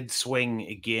did swing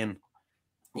again.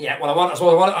 Yeah,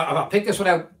 I picked this one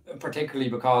out particularly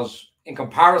because in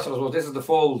comparison, this is the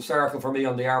full circle for me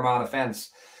on the Armagh defence.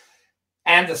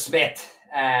 And the Smith,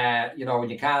 I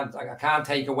can't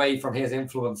take away from his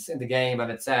influence in the game,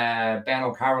 and it's Ben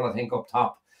O'Carroll, I think, up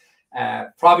top.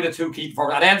 Probably the 2 key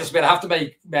performers. And Enda Smith, I have to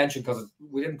make mention because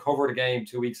we didn't cover the game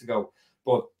 2 weeks ago,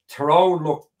 but Tyrone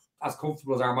looked as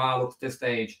comfortable as Armagh looked at this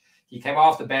stage. He came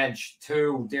off the bench,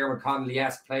 2 Diarmuid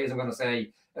Connolly-esque plays, I'm going to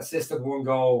say, assisted 1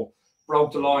 goal,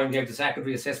 broke the line, gave the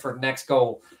secondary assist for the next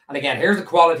goal. And again, here's the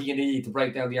quality you need to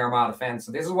break down the Armagh defence.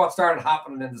 And this is what started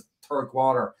happening in the 3rd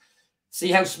quarter. See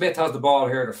how Smith has the ball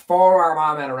here. There's 4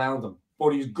 Armagh men around him, but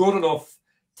he's good enough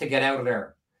to get out of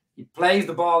there. He plays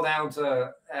the ball down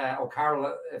to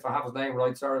O'Carroll, if I have his name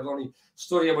right. Sorry, I was only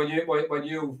studying when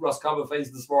you Roscommon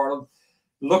faced this morning.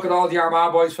 Look at all the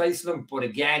Armagh boys facing him. But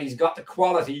again, he's got the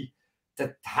quality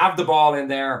to have the ball in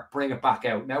there, bring it back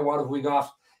out. Now, what have we got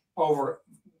over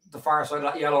the far side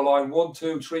of that yellow line? 1,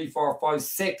 2, 3, 4, 5,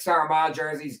 6 Armagh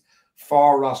jerseys,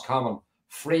 4 Roscommon.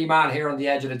 Free man here on the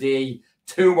edge of the D.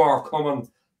 2 more coming.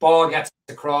 Ball gets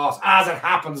across. As it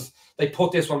happens, they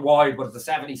put this one wide, but it's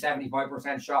a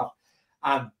 70-75% shot.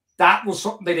 And that was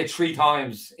something they did 3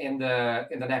 times in the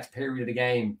next period of the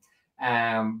game.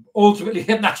 Ultimately,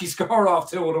 didn't actually score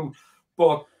off 2 of them,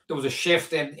 but there was a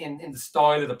shift in the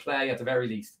style of the play at the very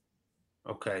least.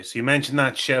 Okay, so you mentioned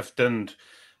that shift, and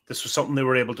this was something they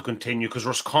were able to continue because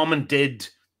Roscommon did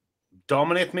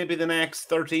dominate maybe the next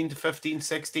 13 to 15,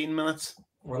 16 minutes.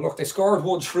 Well, look, they scored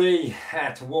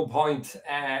 1-3 to 1 point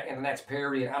in the next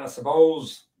period. And I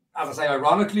suppose, as I say,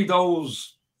 ironically,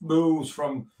 those moves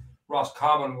from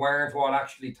Roscommon weren't what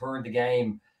actually turned the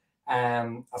game.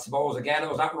 I suppose, again, it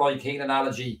was that Roy Keane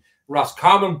analogy.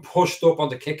 Roscommon pushed up on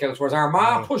the kickouts, whereas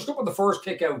Armagh pushed up on the first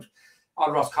kickout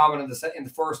on Roscommon in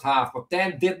the first half, but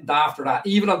then didn't after that.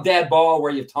 Even on dead ball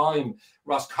where you have time,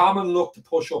 Roscommon looked to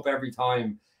push up every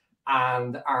time.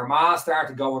 And Armagh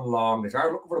started going long. They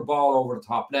started looking for the ball over the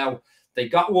top. Now, they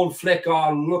got one flick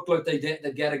on, looked like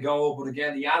they'd get a goal. But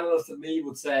again, the analyst in me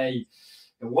would say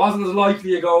it wasn't as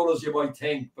likely a goal as you might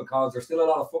think, because there's still a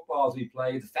lot of footballs we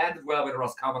played. Defended well by the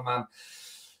Roscommon man.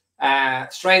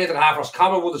 Straight into the half,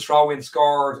 Roscommon won the throw-in,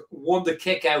 scored, won the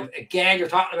kick-out. Again, you're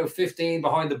talking about 15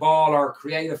 behind the ball or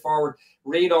creative forward.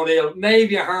 Rian O'Neill,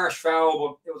 maybe a harsh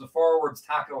foul, but it was a forwards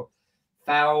tackle.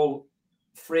 Foul,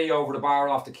 free over the bar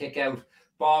off the kick-out.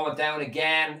 Ball went down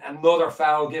again. Another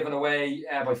foul given away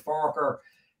by Forker.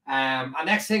 And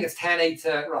next thing, it's 10-8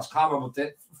 to Roscommon.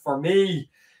 But for me,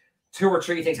 2 or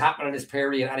 3 things happened in this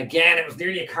period. And again, it was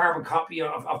nearly a carbon copy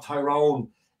of Tyrone.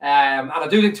 And I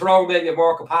do think Tyrone maybe have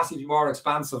more capacity, more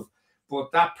expansive.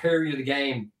 But that period of the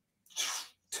game,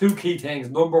 2 key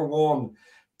things. Number one,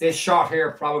 this shot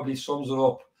here probably sums it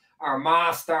up.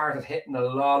 Armagh started hitting a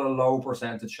lot of low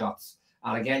percentage shots.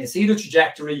 And again, you see the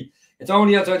trajectory. It's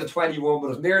only outside the 21,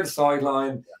 but it's near the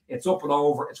sideline. It's up and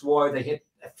over. It's wide. They hit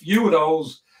a few of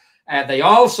those. They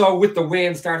also, with the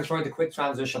win, started trying to quick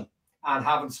transition. And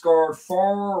having scored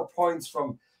 4 points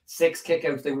from 6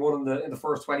 kickouts they won in the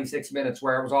first 26 minutes,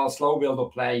 where it was all slow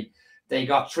build-up play, they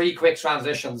got 3 quick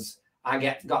transitions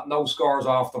and got no scores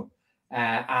off them.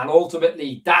 And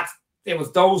ultimately, it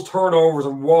was those turnovers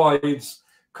and wides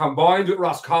combined with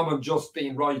Roscommon just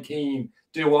being right keen,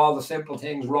 do all the simple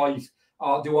things right,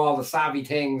 do all the savvy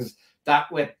things,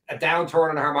 that with a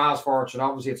downturn in Armagh's fortune,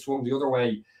 obviously it swung the other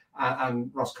way.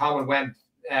 And Roscommon went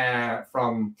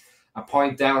from a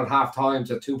point down at half time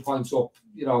to 2 points up,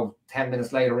 10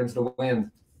 minutes later into the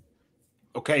win.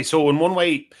 Okay, so in one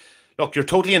way, look, you're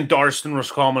totally endorsed in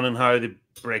Roscommon and how they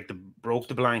broke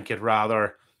the blanket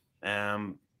rather.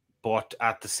 But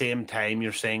at the same time,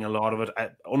 you're saying a lot of it,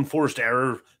 unforced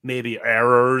error, maybe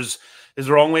errors is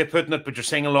the wrong way of putting it, but you're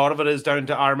saying a lot of it is down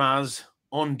to Armagh's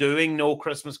undoing. No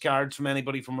Christmas cards from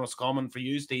anybody from Roscommon for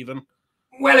you, Stephen.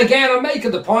 Well, again, I'm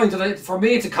making the point that for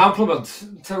me, it's a compliment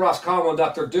to Roscommon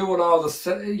that they're doing all this.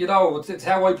 It's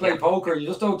how I play poker. You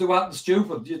just don't do anything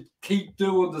stupid. You keep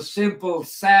doing the simple,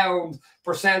 sound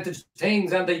percentage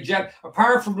things, and they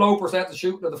apart from low percentage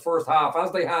shooting in the first half,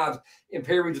 as they had in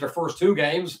periods of their first 2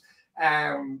 games.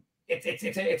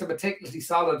 It's a meticulously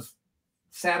solid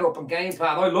setup and game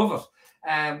plan. I love it.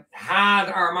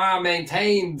 Had Armagh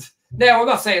maintained. Now, I'm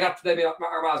not saying that maybe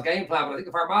Armagh's game plan, but I think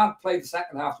if Armagh played the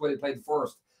second half the way they played the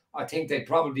first, I think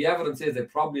the evidence is they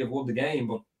probably have won the game.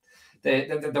 But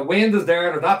the wind is there.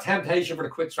 There's that temptation for the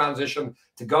quick transition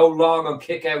to go long on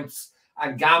kickouts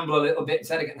and gamble a little bit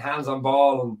instead of getting hands on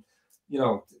ball. And,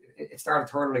 it started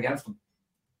turning against them.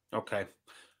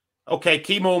 Okay,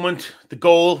 key moment, the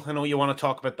goal. I know you want to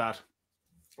talk about that.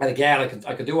 And again,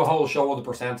 I could do a whole show on the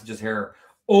percentages here.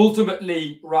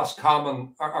 Ultimately,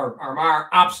 Roscommon or Armagh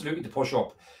absolutely to push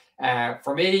up.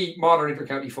 For me, modern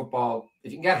intercounty football,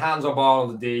 if you can get hands on ball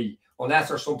on the D, unless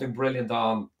there's something brilliant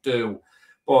on, do.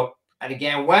 And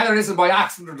again, whether this is by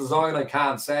accident or design, I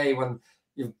can't say. When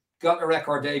you've got the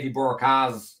record Davy Burke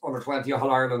has under 20 All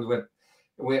Ireland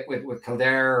with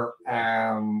Kildare,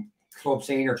 club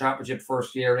senior championship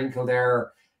first year in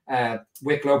Kildare,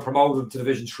 Wicklow promoted to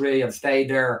Division 3 and stayed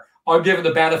there. I'm given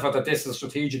the benefit that this is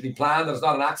strategically planned and it's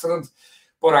not an accident.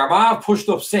 But Armagh pushed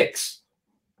up 6,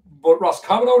 but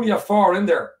Roscommon only have 4 in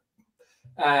there.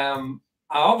 And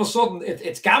all of a sudden,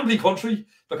 it's gambling country,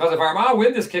 because if Armagh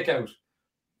win this kick out,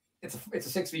 it's a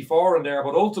 6v4 in there.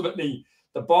 But ultimately,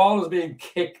 the ball is being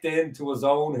kicked into a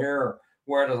zone here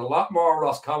where there's a lot more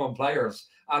Roscommon players.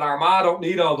 And Armagh don't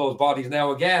need all those bodies.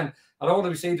 Now, again, I don't want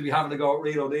to be seen to be having to go at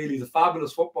Rian O'Neill. He's a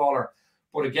fabulous footballer.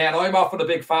 But again, I'm often a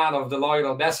big fan of the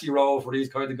Lionel Messi role for these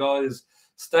kind of guys.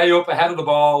 Stay up ahead of the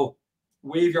ball.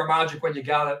 Weave your magic when you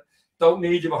got it. Don't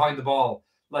need you behind the ball.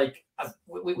 Like, as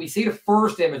we see the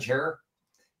first image here,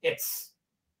 it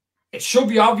should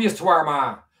be obvious to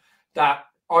Armagh that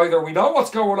either we know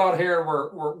what's going on here and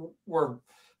we're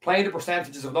playing the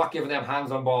percentages of not giving them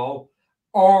hands on ball,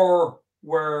 or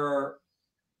we're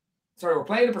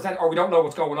playing the percent, or we don't know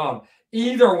what's going on.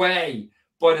 Either way,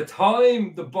 by the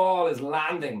time the ball is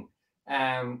landing,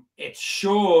 it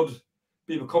should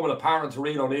be becoming apparent to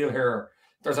Rian O'Neill here.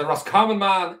 There's a Roscommon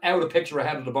man out of picture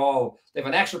ahead of the ball. They have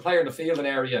an extra player in the fielding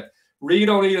area. Rian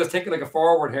O'Neill is thinking like a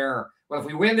forward here. Well, if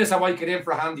we win this, I might get in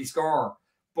for a handy score.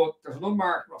 But there's an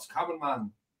unmarked Roscommon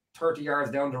man 30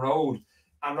 yards down the road,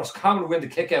 and Roscommon win the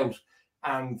kick out.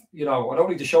 And, I don't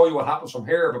need to show you what happens from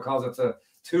here, because it's a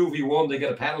 2v1. They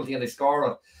get a penalty and they score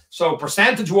it. So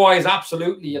percentage-wise,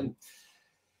 absolutely. And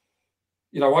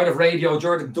You know, I'd have radioed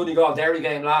during the Donegal Derry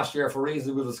game last year for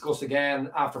reasons we'll discuss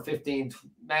again after 15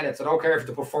 minutes. I don't care if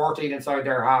they put 14 inside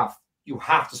their half. You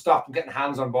have to stop them getting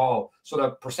hands on ball. So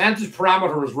the percentage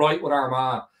parameter is right with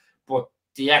Armagh, but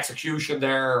the execution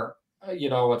there, you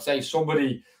know, I'd say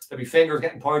somebody, there'd be fingers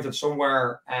getting pointed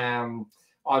somewhere.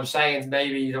 I'm saying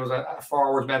maybe there was a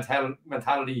forward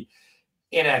mentality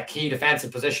in a key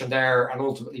defensive position there and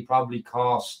ultimately probably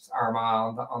cost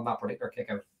Armagh on that particular kick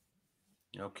out.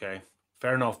 Okay.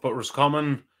 Fair enough, but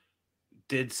Roscommon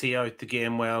did see out the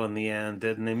game well in the end,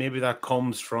 didn't they? Maybe that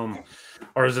comes from,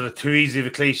 or is it a too easy of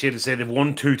a cliche to say they've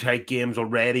won 2 tight games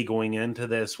already going into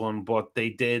this one? But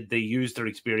they used their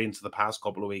experience of the past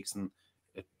couple of weeks, and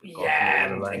it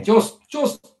got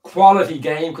just quality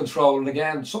game control. And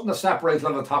again, something that separates a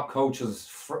lot of the top coaches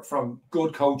from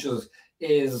good coaches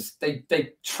is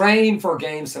they train for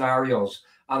game scenarios.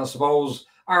 And I suppose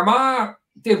Armagh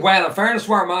did well. In fairness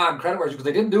to Armagh, credit where, because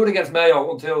they didn't do it against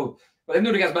Mayo until, well, they didn't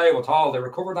do it against Mayo at all. They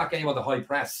recovered that game on the high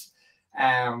press.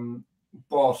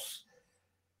 But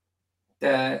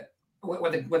when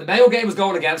the Mayo game was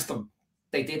going against them,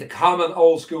 they did the common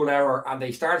old school error and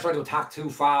they started trying to attack too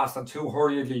fast and too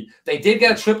hurriedly. They did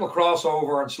get a triple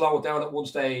crossover and slow it down at one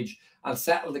stage and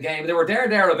settle the game. They were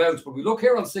thereabouts, but we look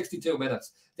here on 62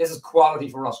 minutes. This is quality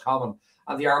for Roscommon.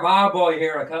 And the Armagh boy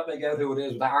here, I can't make out who it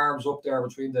is, with the arms up there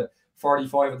between the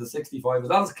 45 and the 65. It's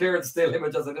not as clear in the still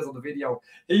image as it is on the video.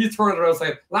 He's turning around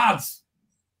saying, lads,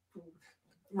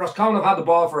 Roscommon have had the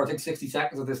ball for, I think, 60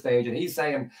 seconds at this stage. And he's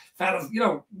saying, fellas, you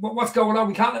know, what's going on?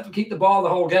 We can't let them keep the ball the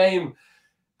whole game.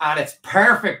 And it's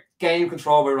perfect game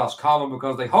control by Roscommon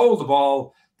because they hold the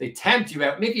ball, they tempt you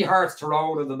out. Mickey Hart's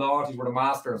Tyrone and the Naughties were the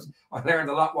masters. I learned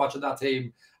a lot watching that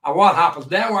team. And what happens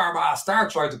now? Armagh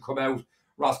start trying to come out.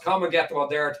 Roscommon get them on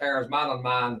their tears, man on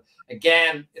man.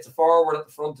 Again, it's a forward at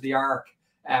the front of the arc.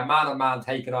 Man on man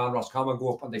taking on. Roscommon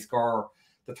go up and they score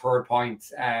the 3rd point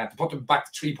to put them back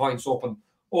to 3 points up. And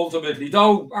ultimately,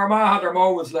 though Armagh had their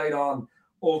moments late on,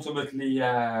 ultimately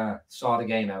saw the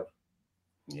game out.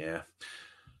 Yeah.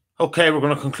 Okay, we're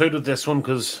going to conclude with this one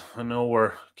because I know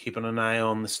we're keeping an eye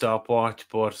on the stopwatch.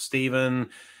 But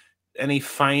Stephen, any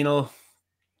final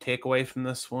takeaway from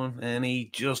this one?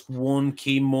 Any just one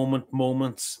key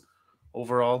moments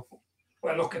overall?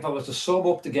 Well, look, if I was to sum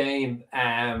up the game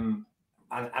and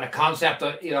a concept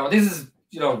that, you know, this is,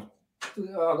 you know,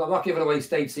 I'm not giving away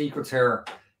state secrets here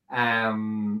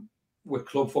with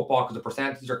club football because the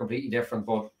percentages are completely different.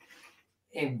 But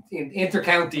in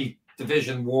inter-county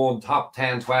Division 1, top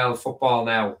 10, 12 football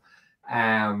now,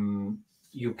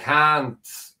 you can't,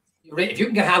 if you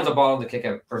can get hands on ball in the kick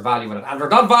out, there's value in it. And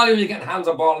there's not value in you getting hands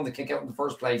on ball in the kick out in the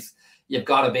first place, you've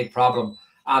got a big problem.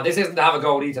 And this isn't to have a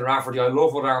go at Ethan Rafferty. I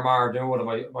love what Armagh are doing,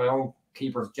 and my own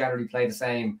keepers generally play the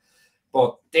same.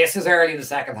 But this is early in the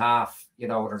second half. You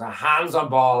know, there's a hands on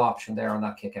ball option there on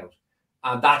that kick out.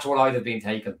 And that's what I'd have been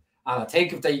taking. And I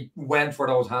think if they went for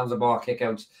those hands on ball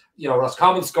kickouts, you know,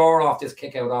 Roscommon score off this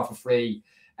kick out off a free.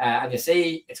 And you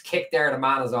see it's kicked there, the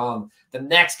man is on. The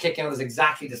next kick out is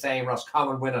exactly the same.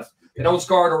 Roscommon win it. They don't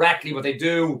score directly, but they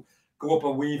do go up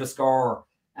and weave a score.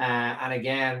 And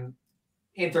again,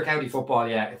 inter-county football,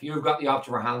 yeah, if you've got the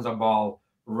option for hands on ball,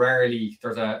 rarely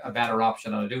there's a better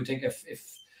option. And I do think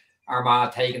if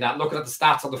Armagh taking that, looking at the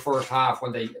stats on the first half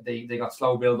when they got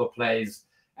slow build-up plays,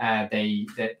 I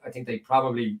think they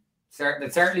probably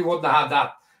certainly wouldn't have had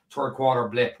that 3rd quarter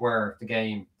blip where the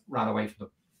game ran away from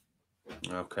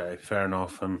them. Okay, fair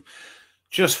enough. And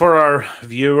just for our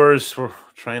viewers, we're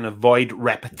trying to avoid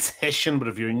repetition, but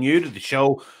if you're new to the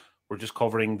show, we're just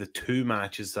covering the 2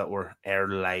 matches that were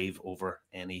aired live over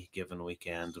any given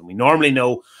weekend. And we normally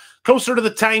know closer to the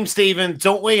time, Stephen,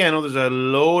 don't we? I know there's a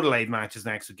load of live matches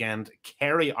next weekend.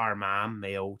 Kerry, Armagh,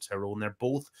 Mayo, Tyrone. They're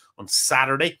both on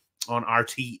Saturday on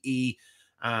RTE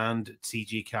and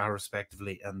TG Car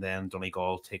respectively, and then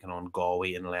Donegal taking on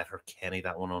Galway and Letterkenny,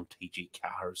 that one on TG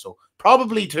Car. So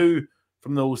probably 2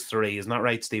 from those 3, isn't that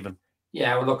right, Stephen?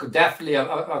 Yeah, well, look, definitely.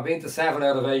 I've been to 7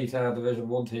 out of 8 Division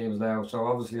 1 teams now, so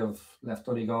obviously I've left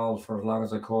Donegal for as long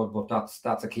as I could. But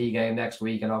that's a key game next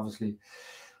week, and obviously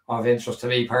of interest to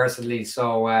me personally.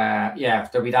 So yeah,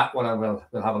 there'll be that one, and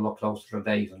we'll have a look closer to the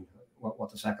date and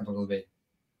what the second one will be.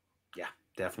 Yeah,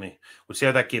 definitely. We'll see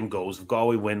how that game goes. If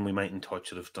Galway win, we mightn't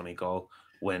touch it. If Donegal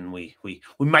win, we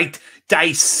might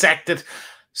dissect it.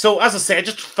 So, as I said,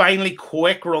 just finally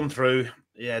quick run through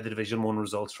the Division 1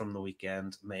 results from the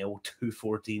weekend. Mayo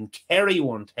 2-14, Kerry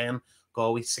 1-10,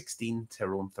 Galway 16,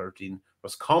 Tyrone 13,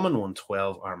 Roscommon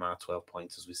 1-12, Armagh 12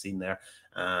 points, as we've seen there.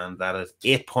 And that is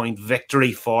 8-point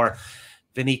victory for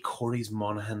Vinnie Corey's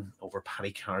Monaghan over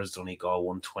Paddy Carr's Donegal,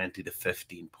 120 to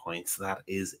 15 points. That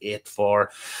is it for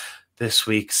this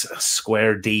week's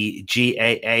Square D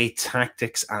GAA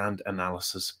Tactics and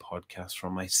Analysis podcast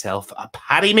from myself,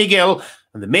 Paddy McGill,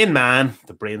 and the main man,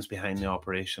 the brains behind the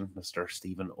operation, Mr.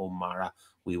 Stephen O'Mara.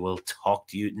 We will talk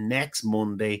to you next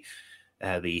Monday.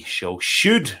 The show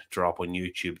should drop on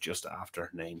YouTube just after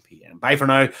 9 p.m. Bye for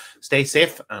now. Stay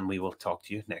safe, and we will talk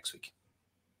to you next week.